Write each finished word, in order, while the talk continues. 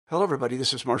Hello, everybody.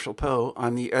 This is Marshall Poe.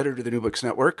 I'm the editor of the New Books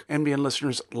Network. NBN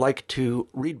listeners like to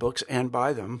read books and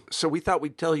buy them. So we thought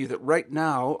we'd tell you that right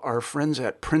now, our friends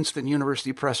at Princeton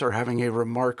University Press are having a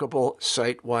remarkable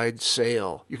site-wide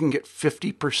sale. You can get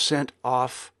 50%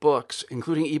 off books,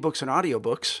 including ebooks and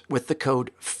audiobooks, with the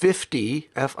code 50,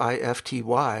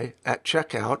 F-I-F-T-Y, at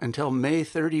checkout until May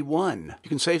 31. You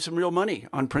can save some real money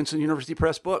on Princeton University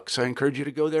Press books. I encourage you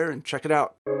to go there and check it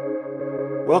out.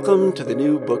 Welcome to the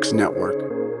New Books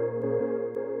Network.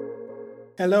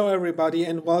 Hello, everybody,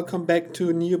 and welcome back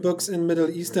to New Books in Middle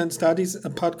Eastern Studies, a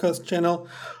podcast channel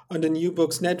on the New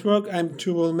Books Network. I'm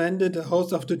Tyrol Mende, the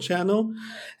host of the channel,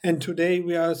 and today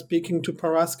we are speaking to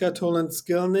Paraska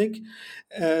Tolan-Szkilnik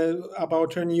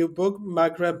about her new book,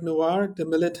 Maghreb Noir, the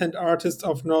Militant-Artists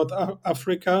of North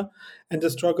Africa and the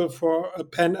Struggle for a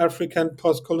Pan-African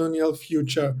Postcolonial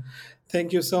Future.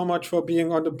 Thank you so much for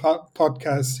being on the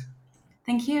podcast.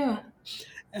 Thank you.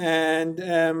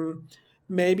 And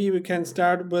maybe we can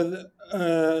start with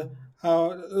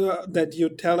how that you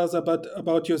tell us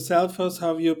about yourself first,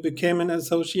 how you became an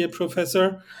associate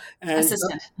professor and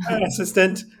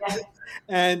assistant, yeah.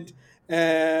 And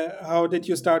how did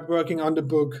you start working on the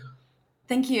book?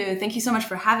 Thank you so much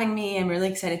for having me. I'm really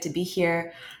excited to be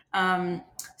here.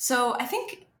 So I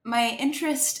think my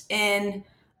interest in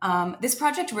this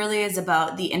project really is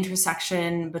about the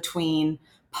intersection between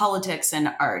politics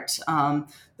and art,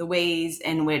 the ways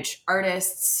in which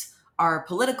artists are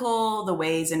political, the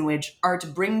ways in which art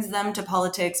brings them to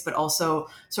politics, but also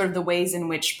sort of the ways in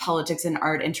which politics and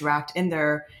art interact in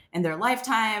their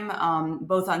lifetime,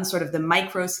 both on sort of the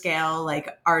micro scale,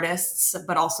 like artists,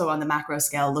 but also on the macro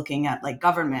scale, looking at like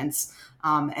governments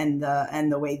and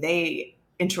the way they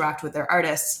interact with their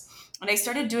artists. And I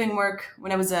started doing work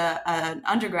when I was an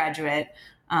undergraduate.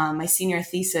 My senior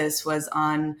thesis was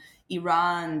on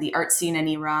Iran, the art scene in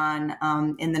Iran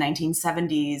in the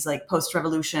 1970s, like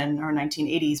post-revolution, or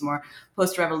 1980s more,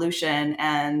 post-revolution,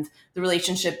 and the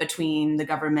relationship between the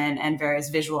government and various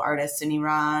visual artists in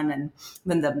Iran, and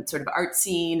then the sort of art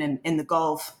scene in the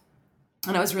Gulf.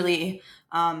 And I was really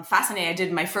fascinated. I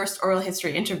did my first oral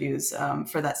history interviews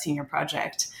for that senior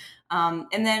project.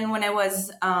 And then when I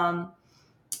was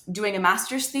doing a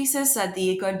master's thesis at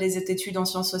the École des Études en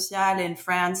Sciences Sociales in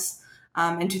France,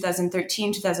 in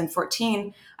 2013,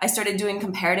 2014, I started doing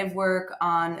comparative work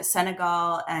on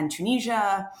Senegal and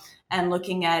Tunisia and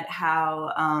looking at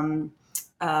how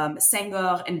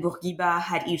Senghor and Bourguiba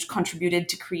had each contributed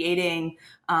to creating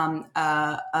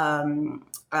a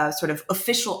sort of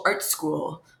official art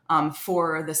school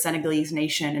for the Senegalese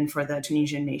nation and for the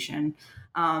Tunisian nation.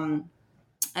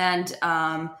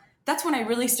 That's when I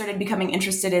really started becoming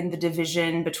interested in the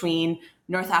division between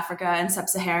North Africa and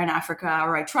Sub-Saharan Africa,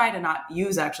 or I try to not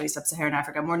use actually Sub-Saharan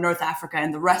Africa, more North Africa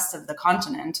and the rest of the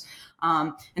continent,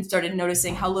 and started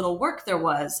noticing how little work there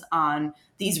was on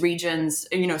these regions,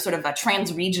 sort of a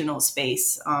trans-regional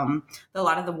space. A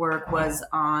lot of the work was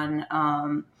on,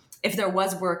 if there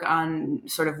was work on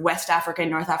sort of West Africa and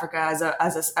North Africa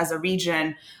as a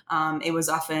region, it was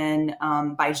often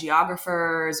by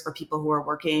geographers or people who were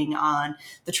working on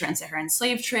the trans-Saharan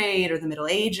slave trade or the Middle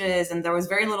Ages. And there was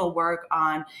very little work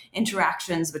on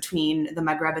interactions between the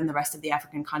Maghreb and the rest of the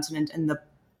African continent in the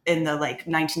like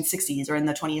 1960s or in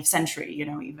the 20th century,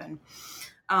 even.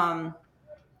 And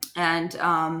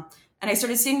I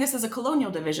started seeing this as a colonial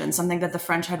division, something that the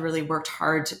French had really worked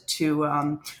hard to.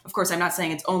 Of course, I'm not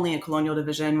saying it's only a colonial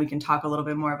division. We can talk a little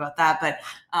bit more about that, but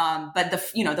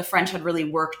the French had really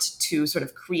worked to sort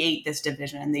of create this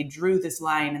division, and they drew this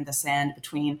line in the sand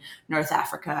between North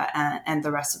Africa and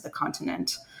the rest of the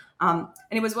continent. And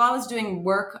it was while I was doing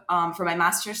work for my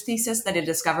master's thesis that I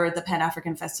discovered the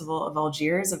Pan-African Festival of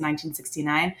Algiers of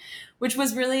 1969, which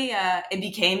was really, it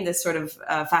became this sort of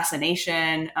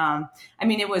fascination.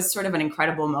 It was sort of an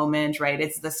incredible moment, right?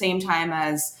 It's the same time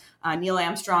as Neil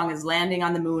Armstrong is landing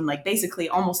on the moon, like basically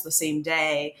almost the same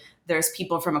day. There's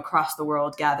people from across the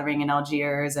world gathering in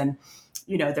Algiers, and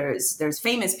there's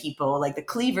famous people, like the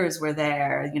Cleavers were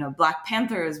there, Black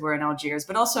Panthers were in Algiers,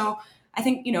 but also I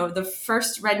think, the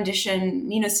first rendition,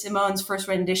 Nina Simone's first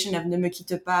rendition of Ne Me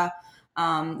Quitte Pas,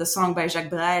 the song by Jacques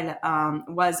Brel,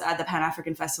 was at the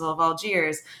Pan-African Festival of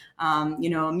Algiers.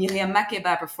 Myriam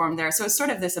Makeba performed there. So it's sort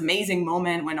of this amazing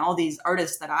moment when all these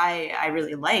artists that I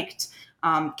really liked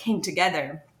came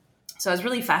together. So I was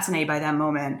really fascinated by that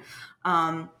moment.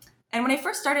 And when I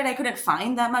first started, I couldn't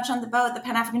find that much about the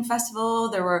Pan-African Festival.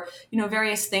 There were,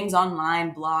 various things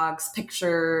online, blogs,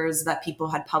 pictures that people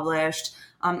had published.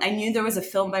 I knew there was a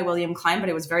film by William Klein, but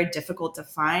it was very difficult to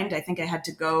find. I think I had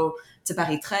to go to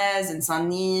Paris 13 and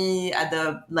Saint-Denis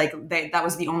that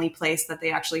was the only place that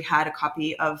they actually had a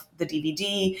copy of the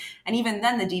DVD. And even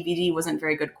then, the DVD wasn't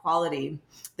very good quality.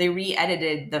 They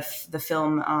re-edited the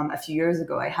film a few years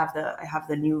ago. I have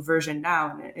the new version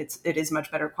now, and it is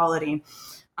much better quality.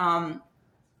 And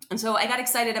so I got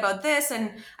excited about this,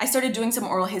 and I started doing some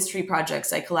oral history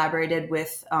projects. I collaborated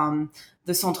with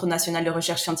the Centre National de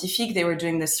Recherche Scientifique. They were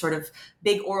doing this sort of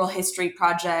big oral history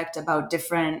project about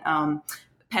different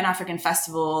Pan-African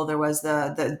festival. There was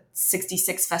the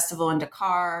 66 Festival in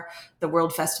Dakar, the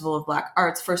World Festival of Black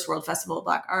Arts, first World Festival of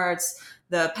Black Arts,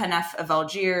 the Pan-Af of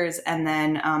Algiers, and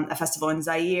then a festival in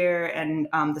Zaire, and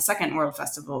the second World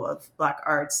Festival of Black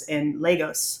Arts in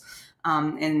Lagos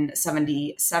in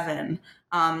 1977.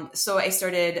 So I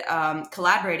started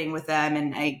collaborating with them,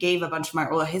 and I gave a bunch of my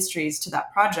oral histories to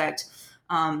that project.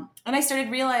 And I started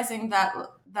realizing that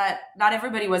not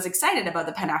everybody was excited about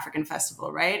the Pan-African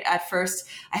Festival, right? At first,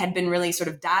 I had been really sort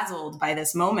of dazzled by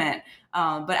this moment,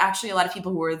 but actually a lot of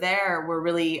people who were there were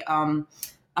really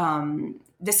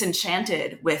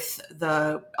disenchanted with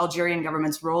the Algerian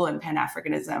government's role in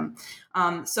Pan-Africanism.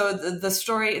 So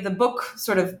the book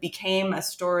sort of became a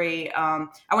story. I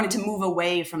wanted to move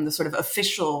away from the sort of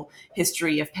official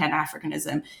history of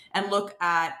Pan-Africanism and look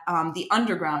at the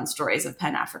underground stories of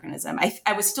Pan-Africanism.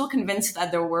 I was still convinced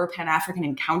that there were Pan-African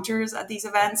encounters at these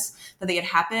events, that they had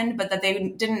happened, but that they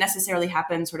didn't necessarily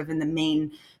happen sort of in the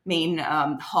main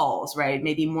halls, right?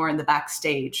 Maybe more in the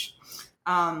backstage.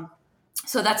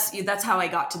 So that's how I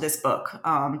got to this book.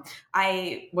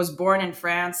 I was born in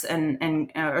France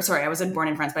I wasn't born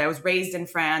in France, but I was raised in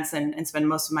France and spent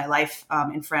most of my life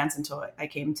in France until I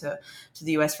came to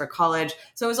the US for college.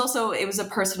 So it was a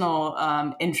personal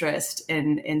interest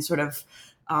in sort of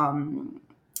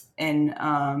in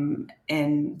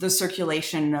the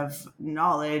circulation of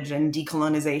knowledge and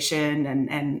decolonization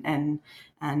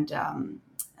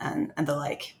and the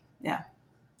like. Yeah.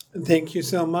 Thank you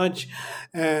so much.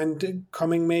 And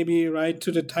coming maybe right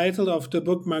to the title of the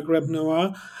book, Maghreb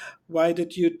Noir, why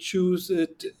did you choose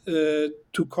it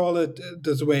to call it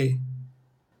this way?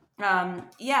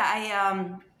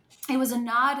 It was a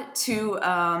nod to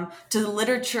the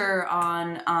literature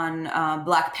on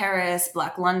Black Paris,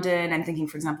 Black London. I'm thinking,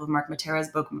 for example, of Marc Matera's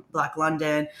book Black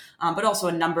London, but also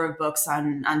a number of books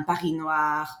on Paris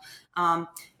Noir.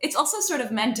 It's also sort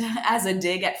of meant as a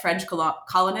dig at French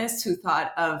colonists who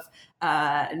thought of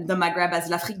the Maghreb as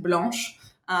l'Afrique blanche.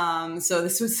 So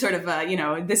this was sort of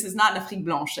this is not l'Afrique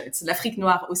blanche; it's l'Afrique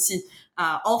noire aussi,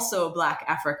 also Black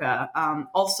Africa,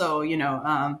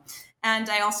 and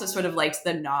I also sort of liked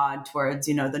the nod towards,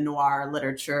 the noir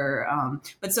literature.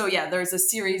 But so, yeah, there's a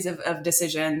series of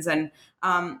decisions. And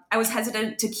I was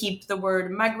hesitant to keep the word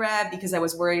Maghreb because I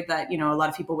was worried that, a lot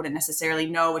of people wouldn't necessarily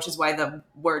know, which is why the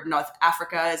word North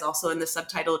Africa is also in the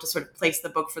subtitle to sort of place the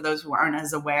book for those who aren't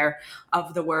as aware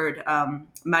of the word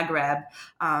Maghreb.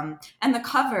 And the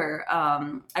cover,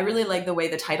 I really like the way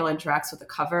the title interacts with the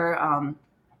cover.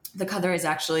 The cover is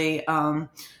actually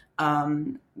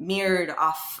mirrored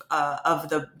off of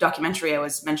the documentary I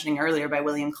was mentioning earlier by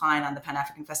William Klein on the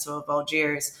Pan-African Festival of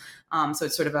Algiers. So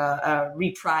it's sort of a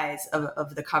reprise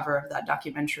of the cover of that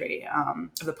documentary,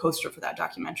 of the poster for that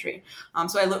documentary.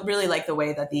 So I really like the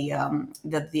way that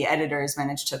the editors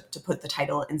managed to put the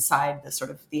title inside the sort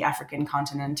of the African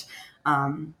continent.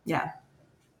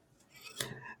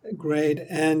 Great.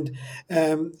 And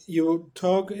you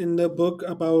talk in the book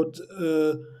about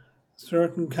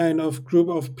certain kind of group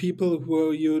of people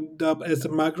who you dub as the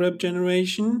Maghreb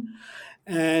generation.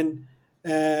 And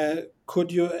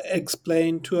could you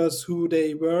explain to us who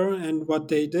they were and what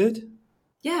they did?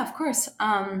 Yeah, of course.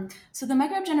 So the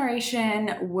Maghreb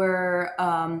generation were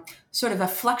sort of a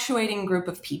fluctuating group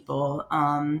of people.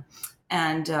 And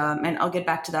I'll get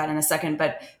back to that in a second,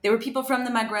 but they were people from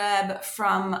the Maghreb,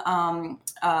 from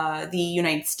the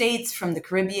United States, from the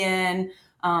Caribbean,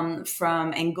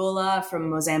 from Angola, from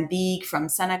Mozambique, from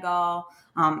Senegal.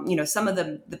 Some of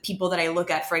the people that I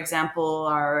look at, for example,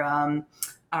 are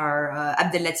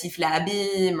Abdellatif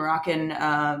Lahabi,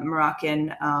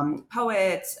 Moroccan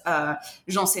poet,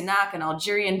 Jean Sénac, an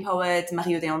Algerian poet,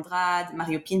 Mario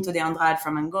Pinto de Andrade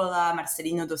from Angola,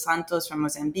 Marcelino dos Santos from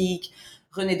Mozambique,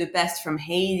 René de Pest from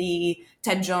Haiti,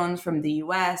 Ted Jones from the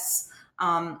US.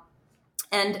 And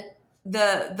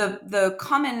the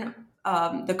common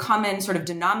the common sort of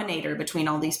denominator between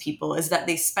all these people is that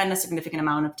they spend a significant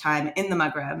amount of time in the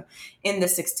Maghreb in the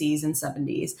 60s and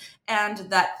 70s, and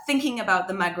that thinking about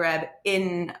the Maghreb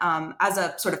in as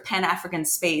a sort of Pan-African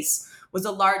space played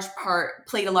a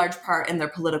large part in their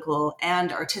political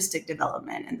and artistic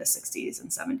development in the 60s and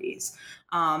 70s.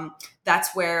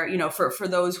 That's where, for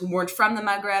those who weren't from the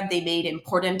Maghreb, they made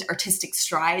important artistic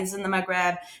strides in the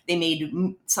Maghreb. They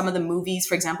made some of the movies,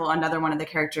 for example, another one of the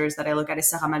characters that I look at is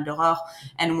Sarah Maldoror,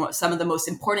 and some of the most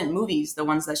important movies, the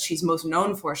ones that she's most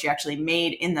known for, she actually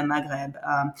made in the Maghreb,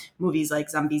 movies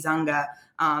like Zambizanga,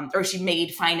 or she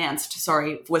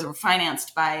was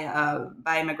financed by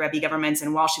Maghrebi governments,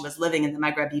 and while she was living in the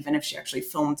Maghreb, even if she actually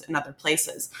filmed in other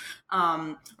places.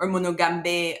 Or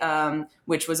Monogambe,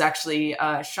 which was actually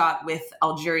shot with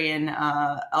Algerian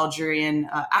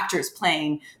actors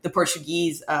playing the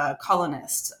Portuguese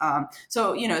colonists.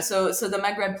 So the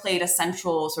Maghreb played a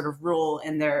central sort of role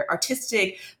in their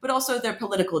artistic, but also their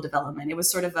political development. It was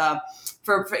sort of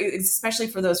especially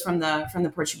for those from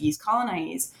the Portuguese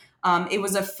colonies. It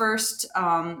was their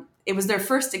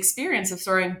first experience of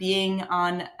sort of being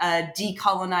on a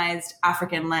decolonized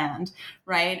African land,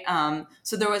 right?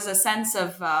 So there was a sense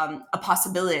of a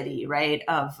possibility, right?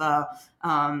 Of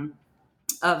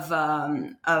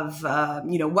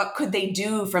what could they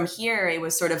do from here? It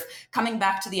was sort of coming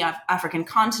back to the African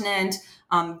continent,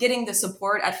 getting the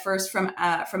support at first from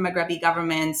Maghrebi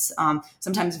governments,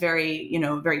 sometimes very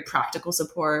practical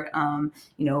support,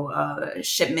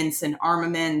 shipments and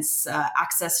armaments,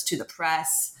 access to the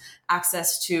press,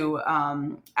 access to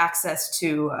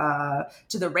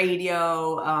the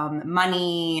radio,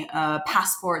 money,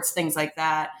 passports, things like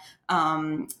that.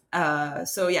 So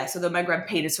the Maghreb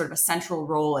played a sort of a central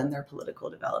role in their political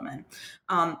development.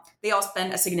 They all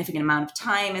spent a significant amount of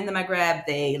time in the Maghreb.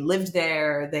 They lived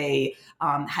there. They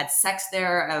had sex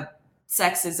there.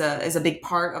 Sex is a big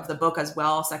part of the book as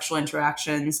well, sexual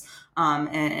interactions.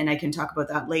 And I can talk about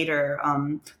that later,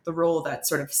 the role that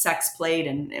sort of sex played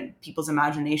in people's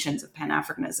imaginations of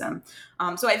Pan-Africanism.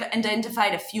 So I've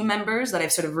identified a few members that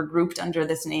I've sort of regrouped under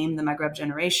this name, the Maghreb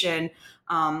generation.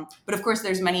 But of course,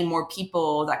 there's many more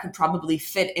people that could probably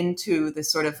fit into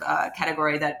this sort of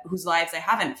category whose lives I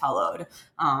haven't followed,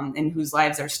 and whose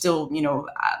lives are still,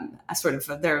 sort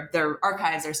of their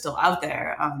archives are still out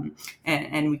there,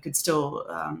 and we could still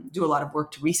do a lot of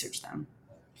work to research them.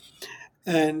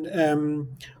 And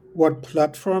what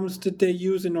platforms did they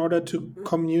use in order to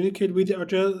communicate with each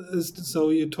other?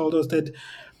 So you told us that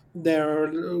there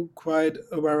are quite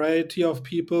a variety of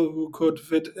people who could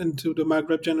fit into the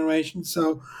Maghreb generation.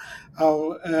 So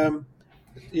how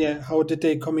did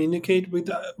they communicate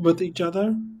with each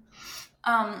other?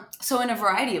 So in a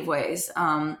variety of ways.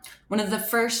 One of the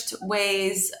first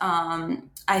ways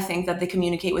I think that they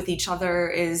communicate with each other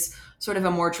is sort of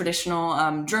a more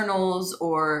traditional journals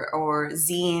or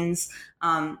zines.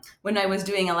 When I was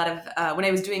doing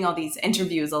all these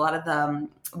interviews, a lot of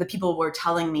the people were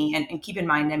telling me, and keep in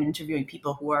mind, I'm interviewing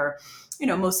people who are,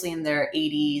 mostly in their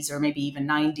 80s or maybe even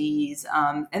 90s.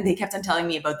 And they kept on telling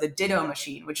me about the Ditto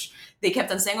machine, which they kept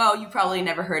on saying, oh, you probably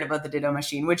never heard about the Ditto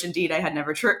machine, which indeed I had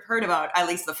never heard about, at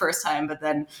least the first time. But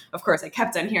then, of course, I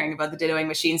kept on hearing about the dittoing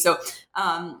machine. So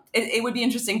it would be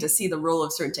interesting to see the role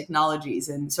of certain technologies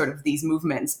in sort of these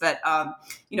movements. But,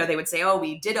 they would say, oh,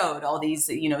 we dittoed all these,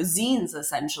 zines,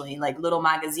 essentially, like little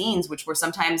magazines, which were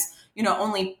sometimes,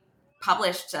 only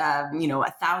published,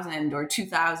 1,000 or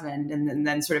 2,000, and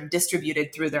then sort of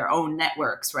distributed through their own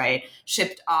networks, right?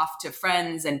 Shipped off to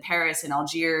friends in Paris and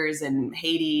Algiers and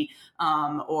Haiti,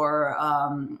 or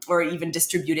even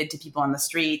distributed to people on the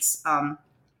streets.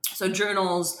 So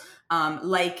journals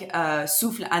like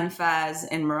Souffle Anfaz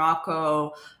in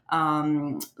Morocco,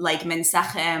 like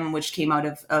Mensachem, which came out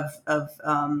of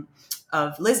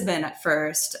Lisbon at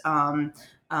first.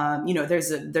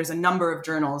 There's a number of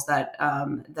journals that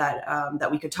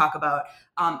we could talk about.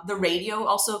 The radio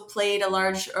also played a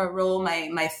large role.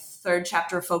 My third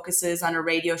chapter focuses on a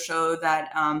radio show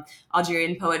that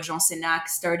Algerian poet Jean Sénac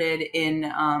started in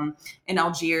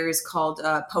Algiers called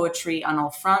Poetry on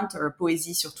All Front, or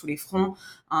Poésie sur tous les fronts,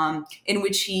 in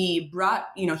which he brought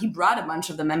a bunch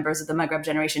of the members of the Maghreb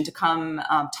generation to come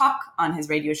talk on his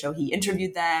radio show. He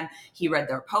interviewed them. He read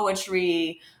their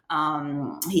poetry.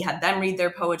 He had them read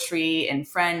their poetry in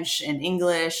French, in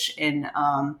English, in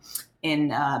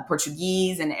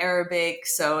Portuguese, and Arabic.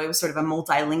 So it was sort of a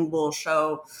multilingual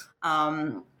show.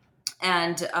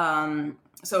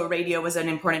 So radio was an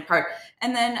important part.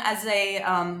 And then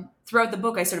throughout the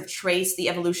book, I sort of traced the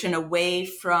evolution away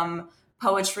from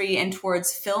poetry and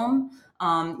towards film.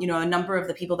 A number of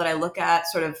the people that I look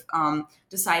at sort of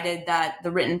decided that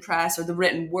the written press or the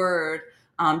written word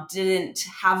didn't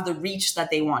have the reach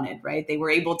that they wanted, right? They were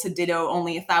able to ditto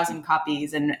only 1,000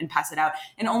 copies and pass it out.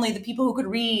 And only the people who could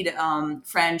read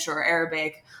French or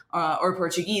Arabic or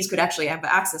Portuguese could actually have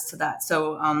access to that.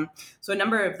 So a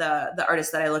number of the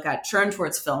artists that I look at turn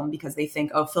towards film because they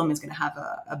think, oh, film is going to have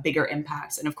a bigger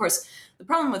impact. And of course, the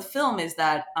problem with film is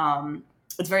that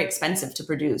it's very expensive to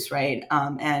produce, right?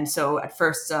 And so at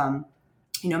first,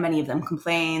 many of them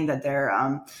complain that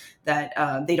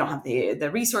they don't have the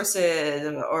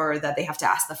resources, or that they have to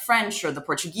ask the French or the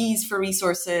Portuguese for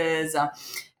resources.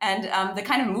 And the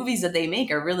kind of movies that they make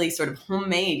are really sort of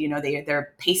homemade.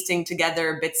 They're pasting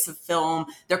together bits of film.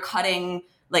 They're cutting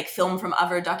like film from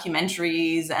other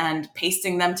documentaries and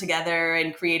pasting them together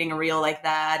and creating a reel like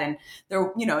that. And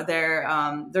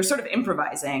they're sort of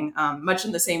improvising, much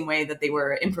in the same way that they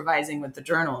were improvising with the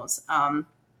journals.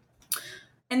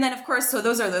 And then, of course, so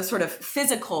those are the sort of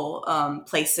physical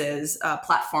places,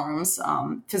 platforms,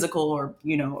 physical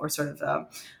or sort of,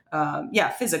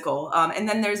 physical. And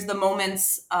then there's the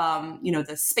moments,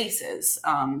 the spaces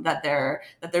that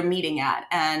they're meeting at.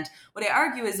 And what I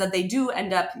argue is that they do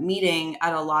end up meeting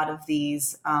at a lot of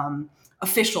these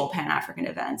official Pan-African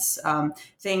events,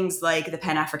 things like the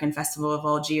Pan-African Festival of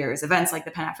Algiers, events like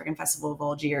the Pan-African Festival of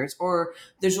Algiers, or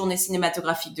the Journée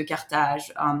Cinématographique de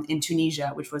Carthage in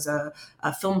Tunisia, which was a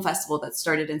film festival that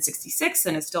started in '66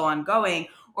 and is still ongoing,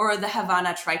 or the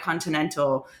Havana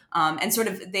Tricontinental. And sort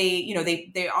of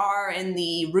they are in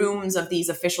the rooms of these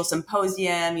official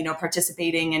symposium,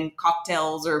 participating in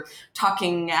cocktails or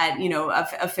talking at,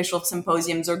 official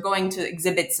symposiums or going to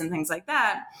exhibits and things like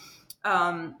that.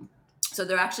 So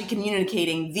they're actually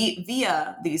communicating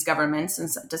via these governments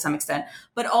to some extent,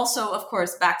 but also, of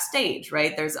course, backstage,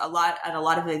 right? There's at a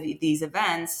lot of these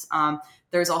events.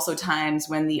 There's also times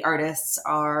when the artists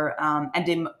are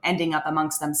ending up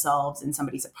amongst themselves in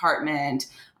somebody's apartment,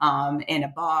 in a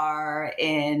bar,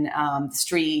 in the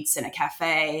streets, in a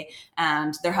cafe,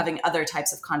 and they're having other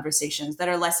types of conversations that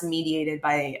are less mediated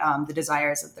by the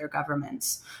desires of their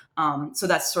governments. So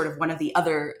that's sort of one of the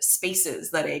other spaces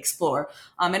that I explore.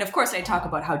 And of course, I talk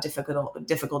about how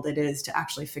difficult it is to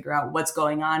actually figure out what's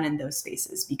going on in those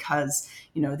spaces because,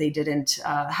 they didn't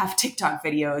have TikTok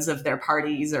videos of their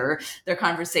parties or their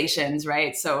conversations,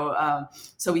 right? So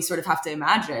we sort of have to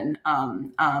imagine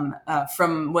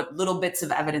from what little bits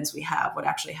of evidence we have what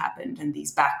actually happened in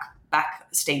these back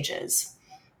stages.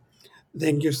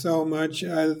 Thank you so much.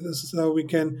 So we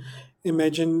can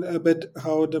imagine a bit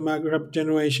how the Maghreb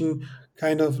generation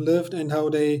kind of lived and how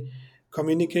they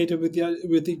communicated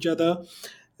with each other.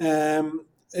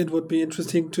 It would be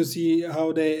interesting to see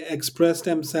how they express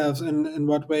themselves and in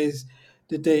what ways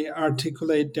did they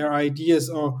articulate their ideas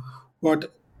or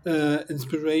what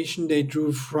inspiration they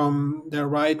drew from their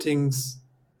writings.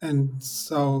 And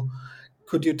so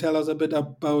could you tell us a bit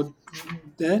about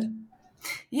that?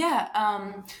 Yeah.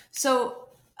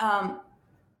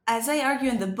 As I argue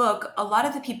in the book, a lot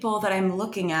of the people that I'm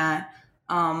looking at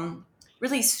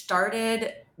really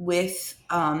started with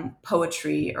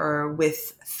poetry or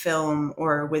with film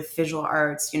or with visual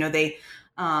arts. They,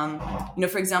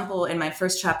 for example, in my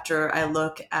first chapter, I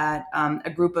look at a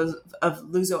group of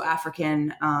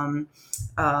Luso-African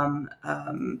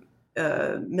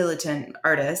militant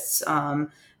artists,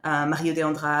 Mario de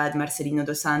Andrade, Marcelino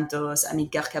dos Santos,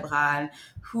 Amílcar Cabral,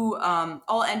 who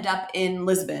all end up in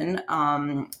Lisbon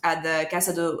at the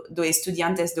Casa do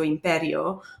Estudiantes do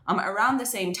Império around the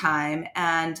same time.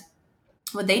 And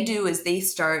what they do is they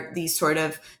start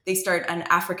an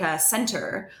Africa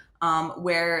Center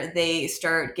where they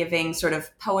start giving sort of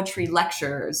poetry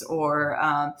lectures or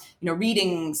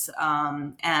readings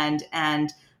and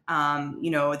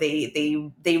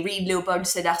they read Léopold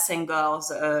Sédar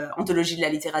Senghor's Anthologie de la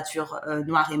littérature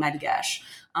noire et malgache.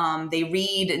 They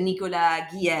read Nicolas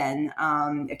Guillen,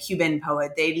 a Cuban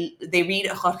poet. They read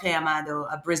Jorge Amado,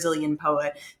 a Brazilian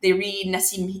poet. They read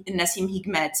Nassim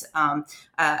Hikmet,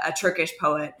 a Turkish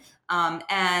poet.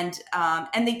 And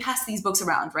they pass these books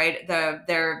around, right?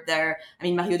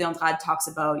 Mario de Andrade talks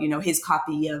about, his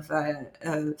copy of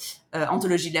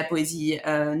Anthologie de la poésie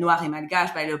noire et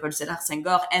malgache by Léopold Sédar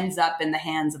Senghor ends up in the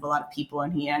hands of a lot of people,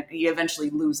 and he eventually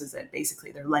loses it.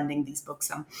 Basically, they're lending these books.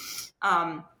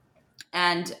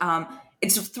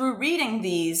 It's through reading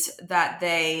these that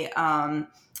they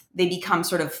become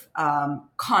sort of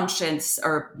conscious,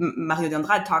 or Mario de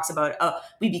Andrade talks about,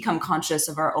 we become conscious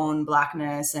of our own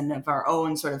Blackness and of our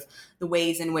own sort of the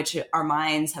ways in which our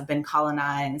minds have been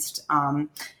colonized.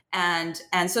 And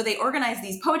so they organize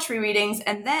these poetry readings,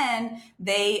 and then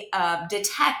they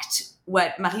detect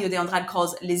what Mario de Andrade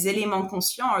calls les éléments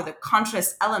conscients, or the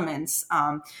conscious elements,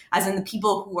 as in the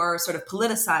people who are sort of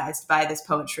politicized by this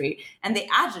poetry, and they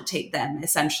agitate them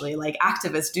essentially, like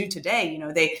activists do today.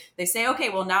 They say, okay,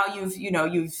 well, now you've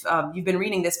been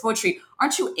reading this poetry.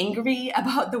 Aren't you angry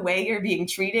about the way you're being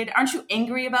treated? Aren't you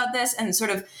angry about this? And sort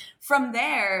of from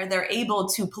there, they're able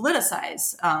to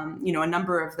politicize, a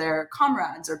number of their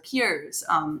comrades or peers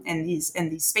in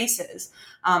these spaces.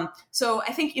 So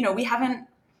I think,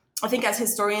 I think as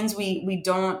historians, we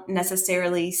don't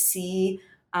necessarily see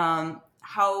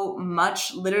how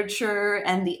much literature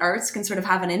and the arts can sort of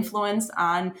have an influence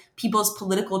on people's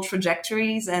political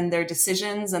trajectories and their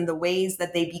decisions and the ways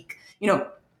that they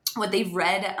what they've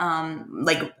read,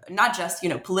 like not just,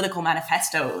 political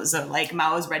manifestos or like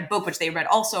Mao's Red Book, which they read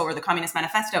also, or the Communist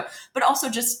Manifesto, but also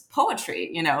just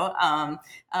poetry,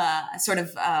 sort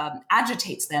of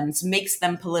agitates them, makes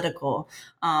them political.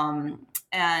 And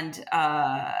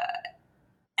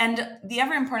the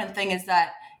ever important thing is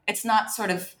that it's not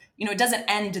sort of, it doesn't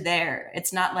end there.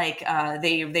 It's not like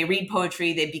they read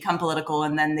poetry, they become political,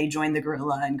 and then they join the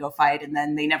guerrilla and go fight, and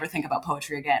then they never think about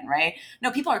poetry again, right? No,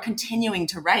 people are continuing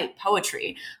to write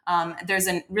poetry. There's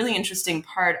a really interesting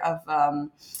part of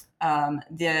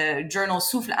the journal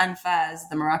Souffle Anfaz,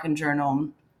 the Moroccan journal,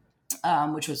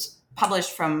 which was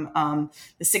published from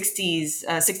the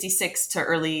 60s, 66 to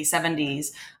early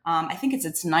 70s. I think it's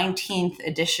its 19th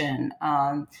edition,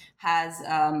 has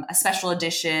a special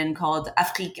edition called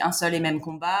Afrique, un seul et même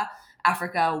combat,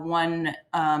 Africa, one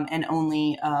and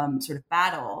only sort of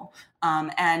battle.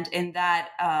 And in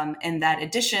that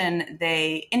edition,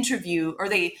 they interview, or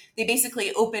they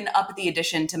basically open up the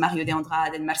edition to Mario de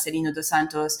Andrade and Marcelino dos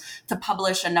Santos to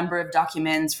publish a number of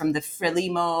documents from the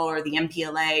Frelimo or the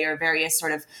MPLA or various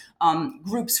sort of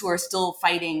groups who are still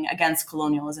fighting against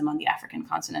colonialism on the African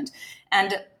continent.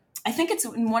 And I think it's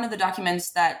in one of the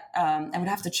documents that I would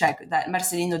have to check that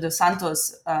Marcelino dos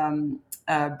Santos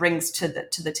brings to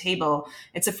the table.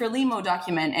 It's a Frelimo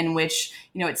document in which,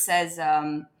 it says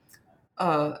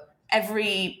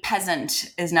every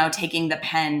peasant is now taking the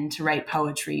pen to write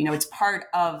poetry. It's part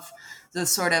of the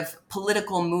sort of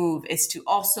political move is to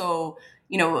also,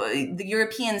 the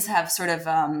Europeans have sort of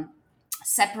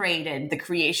separated the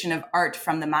creation of art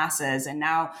from the masses. And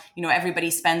now, everybody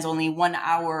spends only 1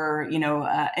 hour,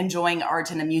 enjoying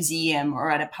art in a museum or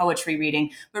at a poetry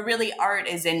reading, but really art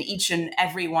is in each and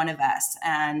every one of us.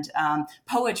 And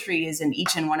poetry is in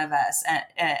each and one of us.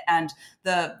 And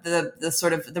the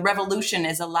sort of the revolution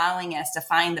is allowing us to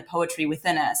find the poetry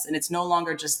within us. And it's no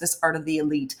longer just this art of the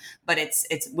elite, but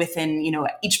it's within,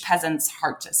 each peasant's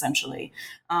heart, essentially.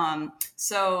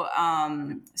 So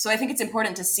I think it's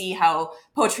important to see how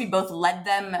poetry both led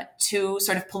them to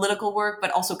sort of political work,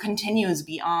 but also continues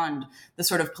beyond the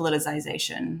sort of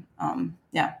politicization.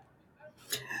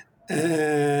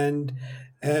 And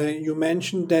you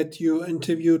mentioned that you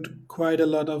interviewed quite a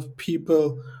lot of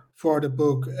people for the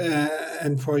book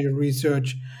and for your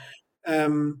research.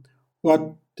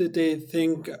 What did they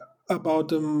think about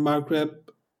the Maghreb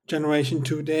generation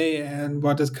today, and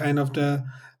what is kind of the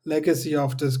legacy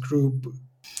of this group?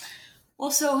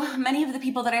 Well, so many of the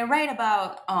people that I write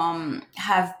about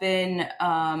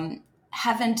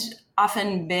haven't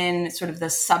often been sort of the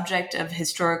subject of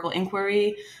historical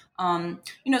inquiry. Some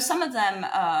of them,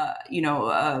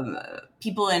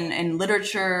 people in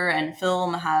literature and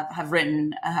film have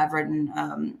written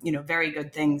very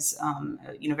good things,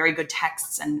 very good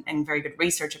texts and very good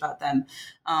research about them.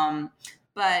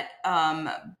 But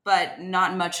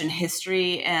not much in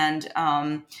history. And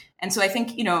so I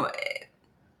think,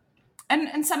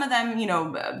 and some of them,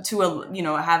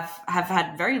 have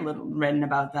had very little written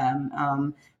about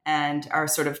them, and are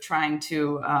sort of trying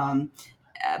to,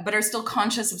 but are still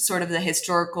conscious of sort of the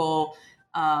historical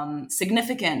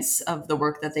significance of the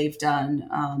work that they've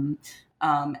done,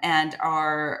 and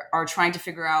are trying to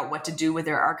figure out what to do with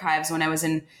their archives. When I was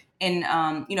in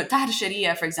Tahar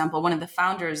Sharia, for example, one of the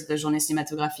founders of the Journée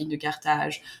Cinématographique de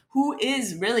Carthage, who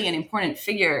is really an important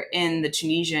figure in the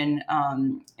Tunisian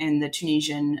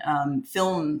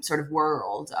film sort of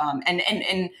world,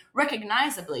 and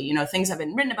recognizably, things have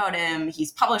been written about him.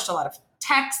 He's published a lot of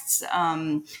texts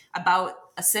about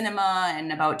a cinema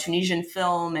and about Tunisian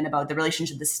film and about the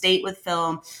relationship of the state with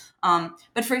film.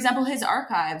 But for example, his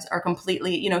archives are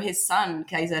completely, his son,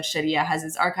 Kaiser Sharia, has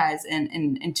his archives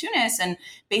in Tunis, and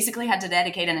basically had to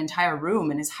dedicate an entire room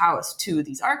in his house to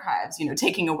these archives,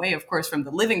 taking away, of course, from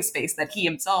the living space that he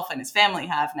himself and his family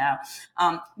have now,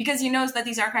 because he knows that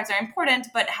these archives are important,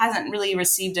 but hasn't really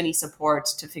received any support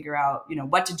to figure out,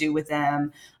 what to do with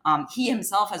them. He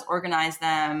himself has organized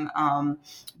them,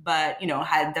 but,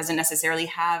 doesn't necessarily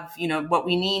really have, what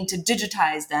we need to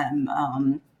digitize them.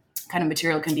 Kind of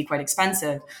material can be quite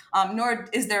expensive, nor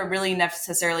is there really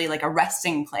necessarily like a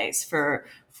resting place for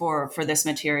this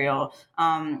material.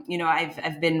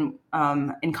 I've been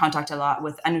in contact a lot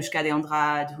with Anoushka de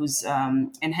Andrade, who's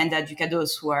and Henda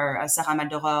Ducados, who are Sarah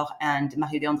Maldoror and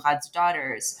Marie de Andrade's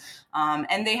daughters.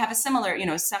 And they have a similar,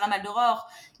 Sarah Maldoror,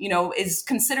 is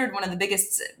considered one of the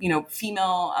biggest,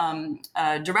 female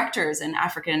directors in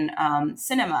African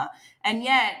cinema. And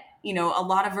yet, a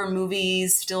lot of her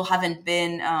movies still haven't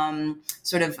been a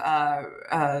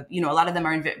lot of them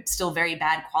are still very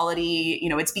bad quality.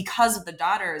 It's because of the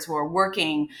daughters who are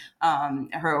working,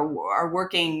 are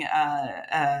working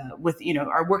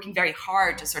very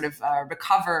hard to sort of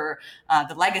recover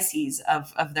the legacies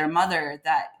of their mother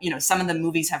that, some of the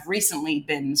movies have recently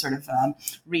been sort of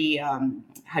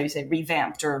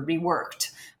revamped or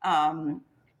reworked. I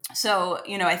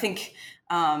think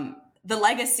the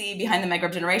legacy behind the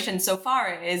Maghreb generation so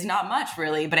far is not much,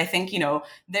 really. But I think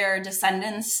their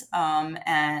descendants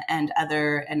and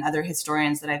other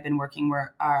historians that I've been working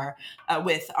are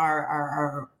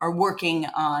working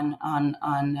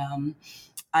on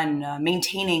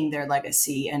maintaining their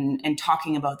legacy and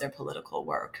talking about their political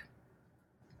work.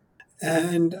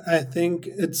 And I think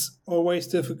it's always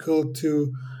difficult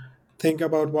to think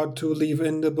about what to leave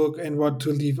in the book and what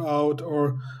to leave out,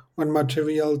 or what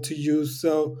material to use.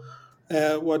 So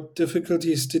what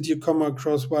difficulties did you come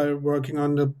across while working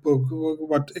on the book?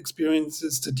 What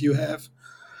experiences did you have?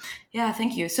 Yeah,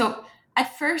 thank you. So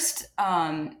at first,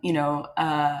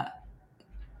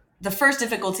 the first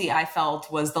difficulty I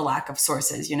felt was the lack of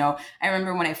sources. I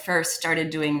remember when I first started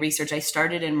doing research, I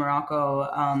started in Morocco.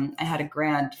 I had a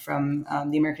grant from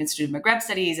the American Institute of Maghreb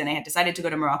Studies, and I had decided to go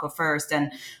to Morocco first.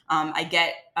 And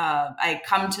I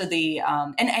come to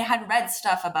and I had read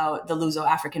stuff about the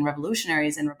Luso-African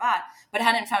revolutionaries in Rabat, but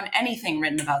hadn't found anything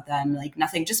written about them, like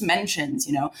nothing, just mentions,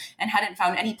 and hadn't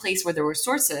found any place where there were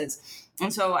sources.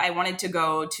 And so I wanted to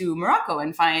go to Morocco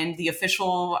and find the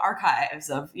official archives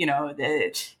of,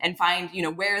 and find,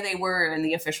 where they were in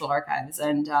the official archives.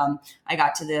 And I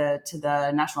got to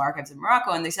the National Archives in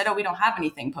Morocco, and they said, "Oh, we don't have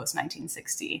anything post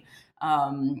 1960."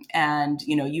 And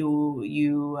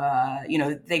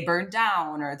they burned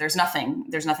down, or there's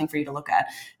nothing for you to look at.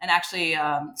 And actually,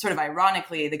 sort of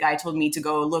ironically, the guy told me to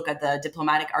go look at the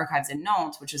diplomatic archives in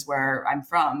Nantes, which is where I'm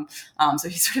from. So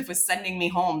he sort of was sending me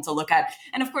home to look at.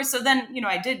 And of course, so then,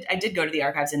 I did go to the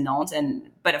archives in Nantes,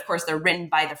 but of course they're written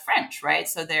by the French, right?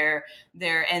 So they're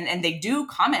and they do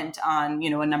comment on,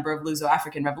 a number of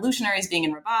Luso-African revolutionaries being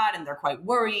in Rabat, and they're quite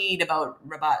worried about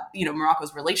Rabat,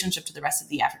 Morocco's relationship to the rest of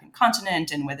the African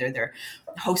continent, and whether they're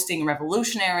hosting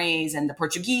revolutionaries. And the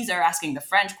Portuguese are asking the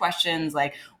French questions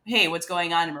like, "Hey, what's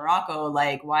going on in Morocco?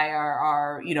 Like, why are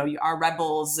our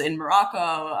rebels in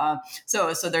Morocco?"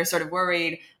 So they're sort of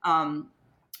worried.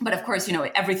 But of course,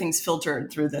 everything's filtered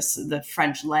through the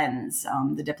French lens,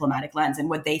 the diplomatic lens, and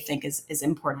what they think is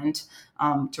important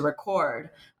to record.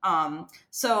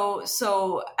 So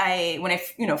when I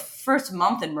first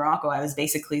month in Morocco, I was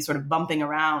basically sort of bumping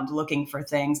around looking for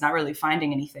things, not really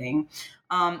finding anything.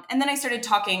 And then I started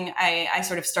talking. I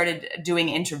sort of started doing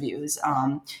interviews.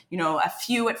 A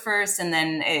few at first, and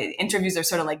then interviews are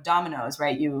sort of like dominoes,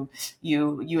 right? You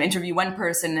interview one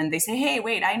person, and they say, "Hey,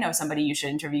 wait, I know somebody you should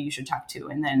interview. You should talk to."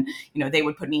 And then they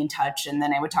would put me in touch, and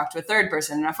then I would talk to a third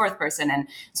person and a fourth person, and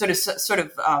sort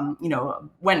of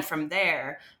went from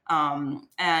there. And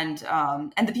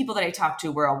the people that I talked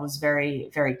to were always very,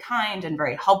 very kind and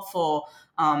very helpful.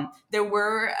 There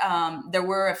were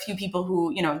a few people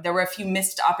who, there were a few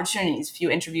missed opportunities, few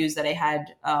interviews that I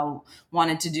had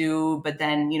wanted to do, but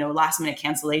then, last minute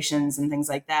cancellations and things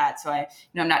like that. So I'm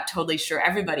not totally sure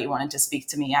everybody wanted to speak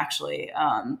to me, actually.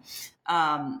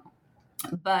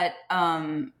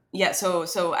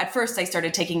 So at first I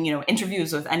started taking,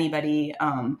 interviews with anybody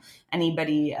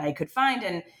I could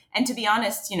find. And to be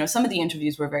honest, some of the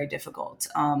interviews were very difficult.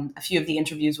 A few of the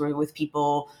interviews were with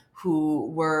people who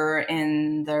were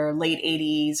in their late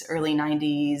 80s, early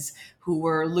 90s, who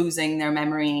were losing their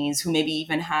memories, who maybe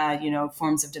even had,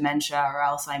 forms of dementia or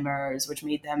Alzheimer's, which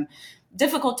made them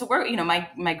difficult to work.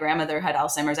 My grandmother had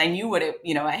Alzheimer's. I knew what it,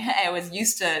 I was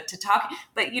used to talking,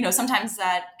 but, sometimes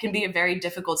that can be a very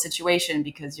difficult situation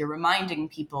because you're reminding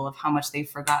people of how much they've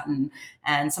forgotten.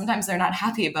 And sometimes they're not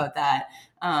happy about that.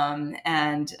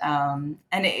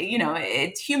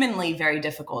 It's humanly very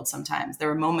difficult sometimes. There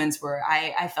were moments where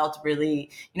I felt really,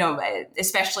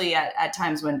 especially at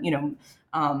times when,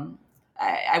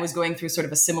 I was going through sort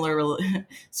of a similar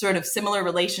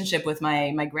relationship with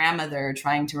my grandmother,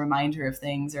 trying to remind her of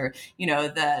things, or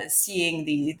seeing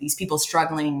these people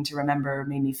struggling to remember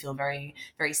made me feel very,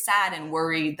 very sad and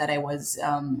worried that I was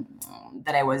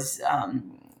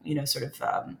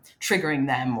triggering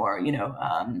them, or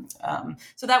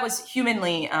so that was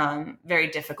humanly very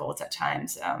difficult at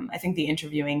times. I think the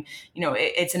interviewing,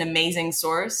 it's an amazing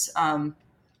source,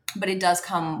 but it does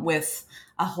come with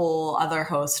a whole other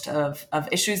host of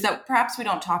issues that perhaps we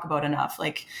don't talk about enough.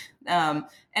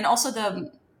 And also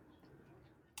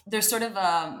there's sort of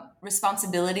a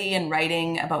responsibility in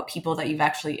writing about people that you've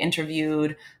actually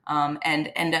interviewed,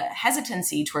 and a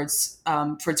hesitancy towards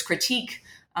critique,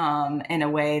 in a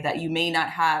way that you may not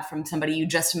have from somebody you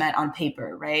just met on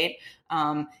paper, right?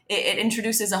 It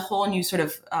introduces a whole new sort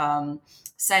of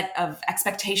set of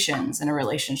expectations in a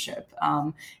relationship.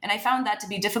 And I found that to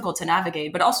be difficult to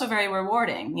navigate, but also very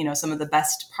rewarding. Some of the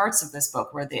best parts of this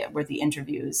book were the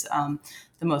interviews.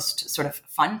 The most sort of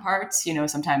fun parts,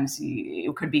 sometimes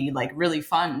it could be like really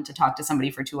fun to talk to somebody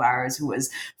for 2 hours who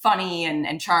was funny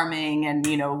and charming, and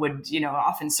would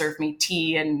often serve me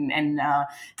tea and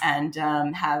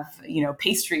have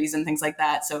pastries and things like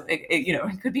that. So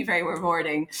it could be very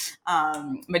rewarding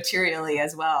materially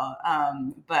as well,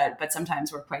 but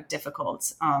sometimes were quite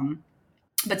difficult.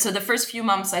 But so the first few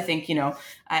months, I think,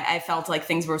 I felt like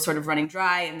things were sort of running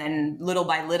dry. And then little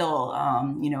by little,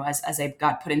 as I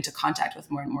got put into contact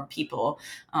with more and more people,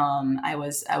 I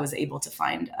was able to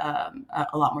find a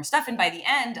lot more stuff. And by the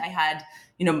end, I had,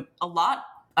 a lot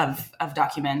of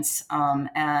documents.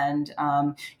 And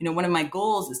one of my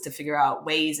goals is to figure out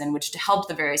ways in which to help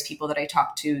the various people that I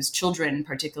talk to's children,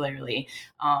 particularly,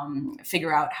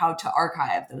 figure out how to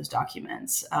archive those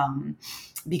documents.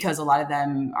 Because a lot of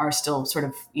them are still sort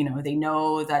of, they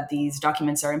know that these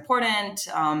documents are important,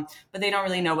 but they don't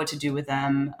really know what to do with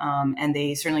them. And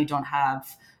they certainly don't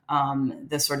have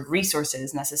the sort of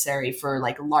resources necessary for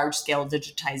like large scale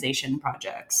digitization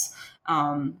projects.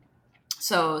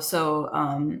 So that's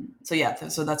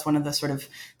one of the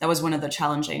that was one of the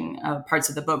challenging parts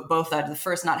of the book, both at the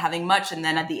first not having much, and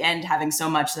then at the end having so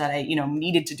much that I,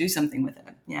 needed to do something with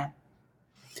it. Yeah.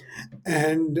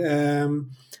 And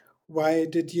why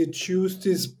did you choose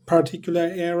this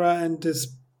particular era and this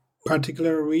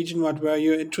particular region? What were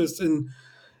your interests in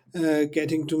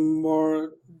getting to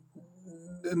more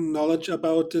knowledge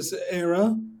about this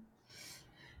era?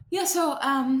 Yeah, so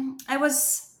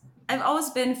I've always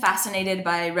been fascinated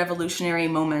by revolutionary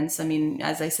moments. I mean,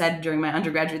 as I said, during my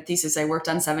undergraduate thesis, I worked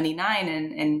on 79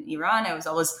 in Iran. I was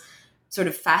always sort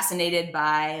of fascinated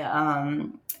by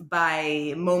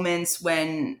moments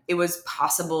when it was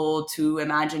possible to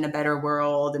imagine a better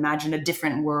world, imagine a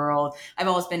different world. I've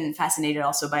always been fascinated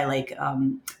also by like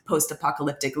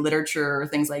post-apocalyptic literature or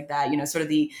things like that. Sort of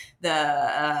the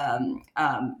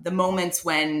moments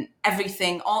when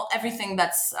everything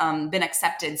that's been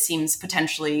accepted seems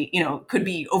potentially, could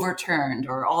be overturned,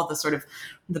 or all the sort of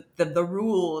the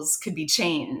rules could be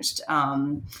changed.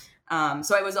 So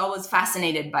I was always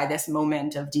fascinated by this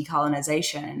moment of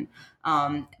decolonization.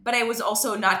 But I was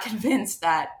also not convinced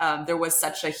that there was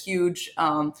such a huge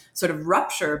sort of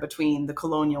rupture between the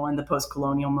colonial and the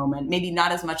post-colonial moment, maybe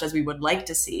not as much as we would like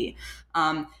to see.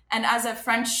 And as a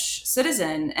French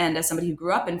citizen, and as somebody who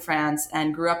grew up in France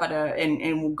and grew up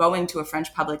in going to a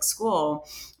French public school,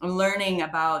 learning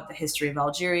about the history of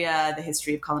Algeria, the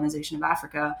history of colonization of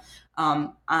Africa,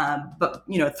 but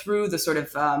through the sort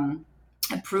of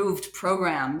approved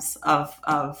programs of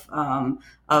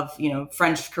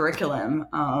French curriculum,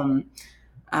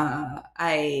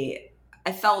 I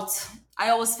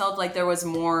always felt like there was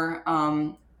more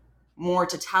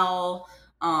to tell,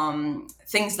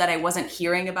 things that I wasn't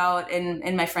hearing about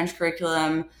in my French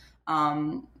curriculum,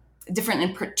 different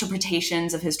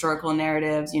interpretations of historical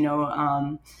narratives.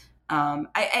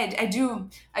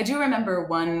 I do remember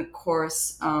one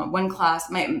course, one class.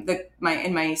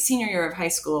 In my senior year of high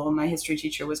school, my history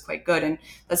teacher was quite good, and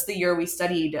that's the year we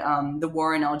studied the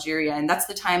war in Algeria, and that's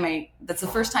the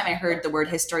first time I heard the word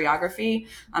historiography.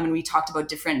 And we talked about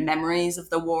different memories of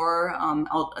the war,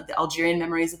 the Algerian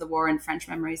memories of the war and French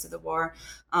memories of the war.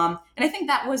 And I think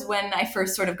that was when I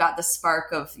first sort of got the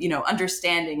spark of,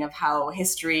 understanding of how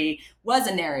history was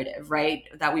a narrative, right,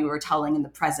 that we were telling in the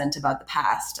present about the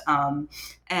past.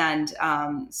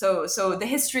 So the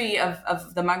history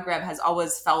of the Maghreb has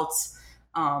always felt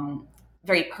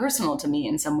very personal to me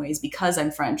in some ways, because I'm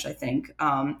French, I think.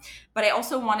 But I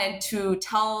also wanted to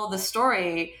tell the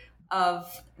story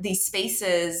of these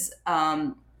spaces,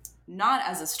 not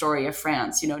as a story of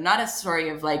France, not a story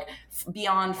of like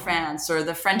beyond France, or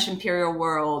the French imperial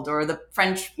world, or the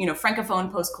French,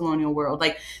 Francophone post-colonial world.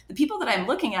 Like, the people that I'm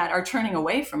looking at are turning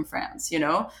away from France,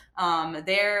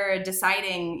 they're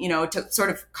deciding, to sort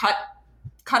of cut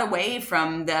away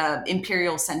from the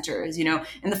imperial centers. In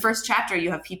the first chapter,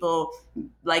 you have people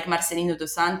like Marcelino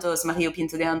dos Santos, Mario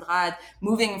Pinto de Andrade,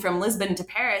 moving from Lisbon to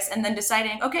Paris, and then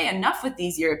deciding, okay, enough with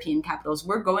these European capitals.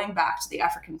 We're going back to the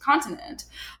African continent.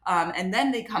 And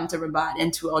then they come to Rabat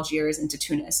and to Algiers and to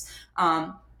Tunis.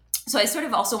 So I sort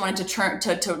of also wanted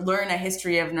to learn a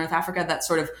history of North Africa that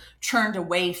sort of turned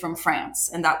away from France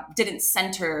and that didn't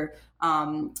center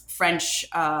French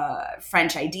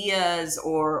ideas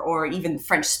or even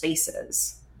French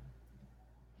spaces.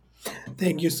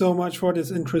 Thank you so much for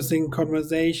this interesting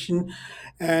conversation.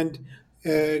 And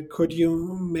could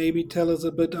you maybe tell us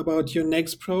a bit about your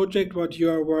next project, what you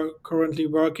are currently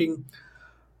working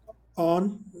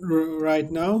on right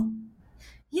now?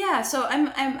 Yeah, so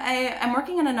I'm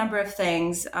working on a number of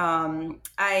things. One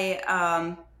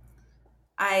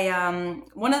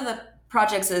of the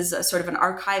projects is a sort of an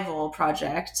archival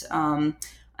project.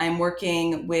 I'm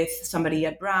working with somebody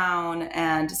at Brown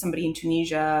and somebody in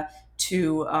Tunisia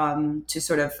to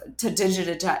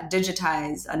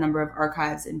digitize a number of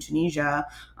archives in Tunisia.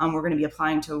 We're going to be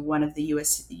applying to one of the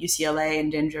UCLA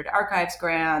Endangered Archives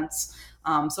grants.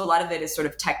 So a lot of it is sort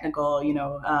of technical,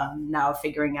 now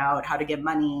figuring out how to get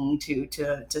money to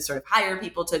sort of hire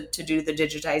people to do the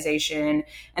digitization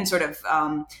and sort of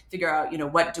figure out,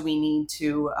 what do we need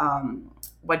to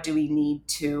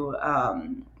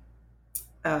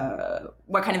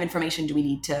what kind of information do we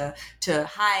need to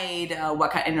hide?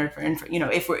 What kind of,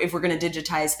 if we're going to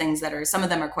digitize things that are, some of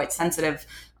them are quite sensitive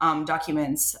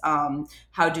documents,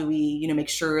 how do we make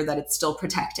sure that it's still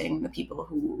protecting the people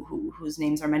whose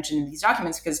names are mentioned in these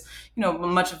documents? Because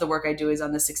much of the work I do is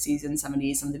on the 60s and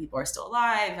 70s. Some of the people are still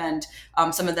alive, and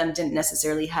some of them didn't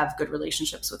necessarily have good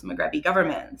relationships with Maghrebi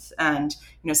governments. And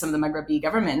some of the Maghrebi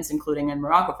governments, including in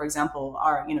Morocco, for example,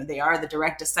 are they are the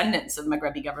direct descendants of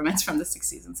Maghrebi governments from the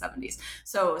 60s and 70s.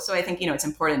 So I think it's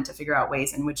important to figure out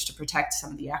ways in which to protect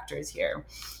some of the actors here.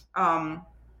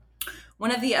 One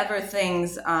of the other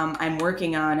things I'm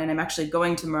working on, and I'm actually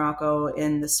going to Morocco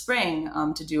in the spring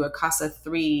to do a CASA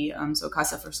 3, so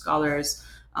CASA for Scholars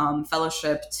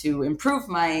fellowship to improve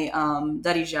my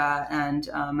Darija and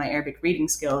my Arabic reading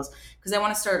skills, because I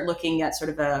want to start looking at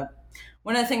sort of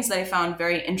one of the things that I found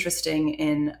very interesting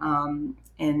in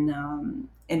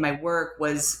my work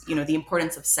was, the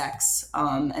importance of sex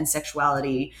and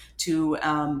sexuality to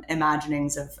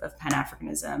imaginings of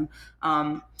Pan-Africanism.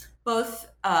 Both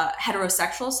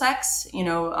heterosexual sex,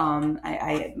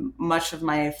 I much of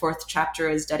my fourth chapter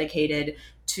is dedicated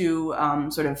to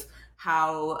sort of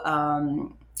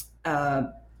how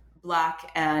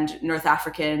Black and North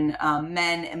African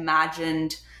men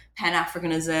imagined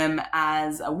Pan-Africanism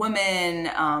as a woman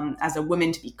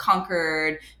to be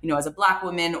conquered, as a Black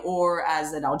woman or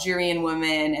as an Algerian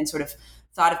woman, and sort of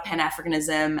thought of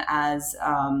Pan-Africanism as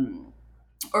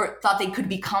or thought they could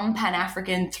become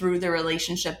Pan-African through their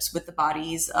relationships with the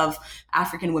bodies of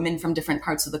African women from different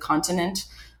parts of the continent.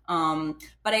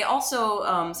 But I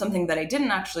also, something that I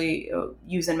didn't actually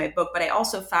use in my book, but I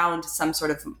also found some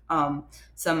sort of,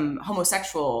 some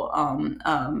homosexual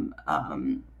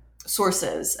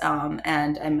sources.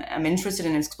 And I'm interested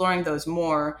in exploring those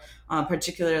more,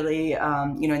 particularly,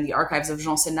 in the archives of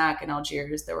Jean Sénac in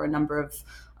Algiers. There were a number of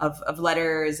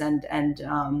letters and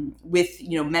with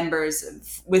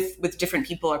members with different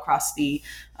people across the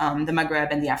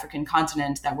Maghreb and the African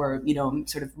continent that were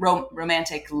sort of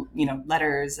romantic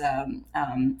letters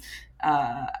and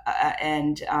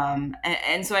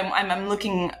so I'm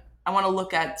looking. I want to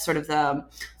look at sort of the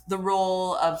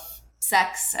role of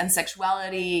sex and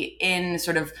sexuality in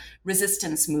sort of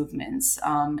resistance movements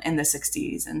in the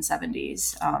 60s and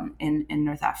 70s in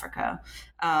North Africa.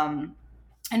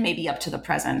 And maybe up to the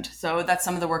present. So that's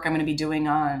some of the work I'm going to be doing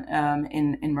on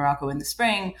in Morocco in the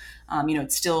spring.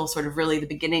 It's still sort of really the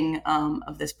beginning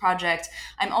of this project.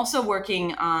 I'm also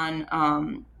working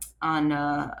on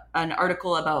an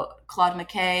article about Claude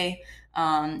McKay,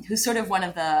 who's sort of one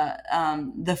of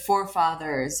the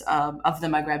forefathers of the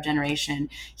Maghreb generation.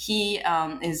 He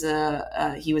was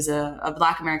a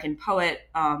Black American poet.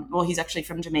 Well, he's actually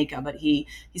from Jamaica, but he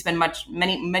spent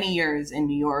many years in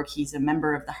New York. He's a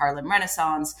member of the Harlem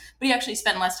Renaissance, but he actually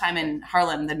spent less time in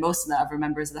Harlem than most of the other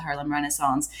members of the Harlem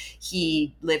Renaissance.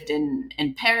 He lived in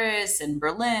Paris, in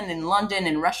Berlin, in London,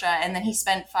 in Russia, and then he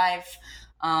spent 5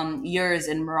 years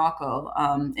in Morocco,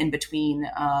 in between,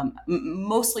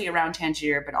 mostly around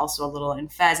Tangier, but also a little in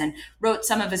Fez, and wrote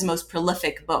some of his most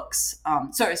prolific books.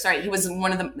 Sorry, he was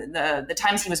one of the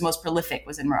times he was most prolific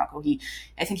was in Morocco.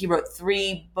 I think he wrote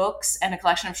 3 books and a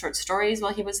collection of short stories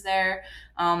while he was there.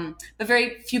 But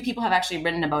very few people have actually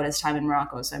written about his time in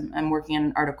Morocco. So I'm working on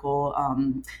an article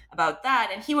about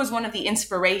that. And he was one of the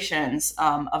inspirations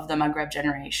of the Maghreb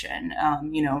generation.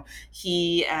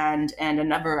 He and a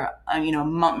number,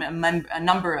 a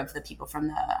number of the people from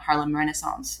the Harlem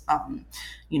Renaissance,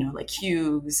 like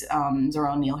Hughes,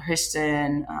 Zora Neale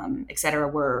Hurston, et cetera,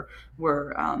 were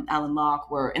Alan Locke,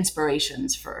 were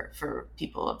inspirations for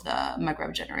people of the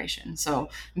Maghreb generation. So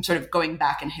I'm sort of going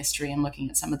back in history and looking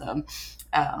at some of the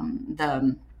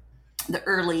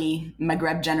early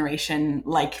Maghreb generation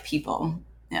like people.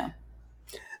 Yeah.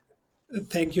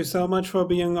 Thank you so much for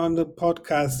being on the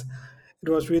podcast. It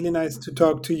was really nice to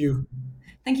talk to you.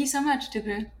 Thank you so much,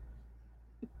 Tukur.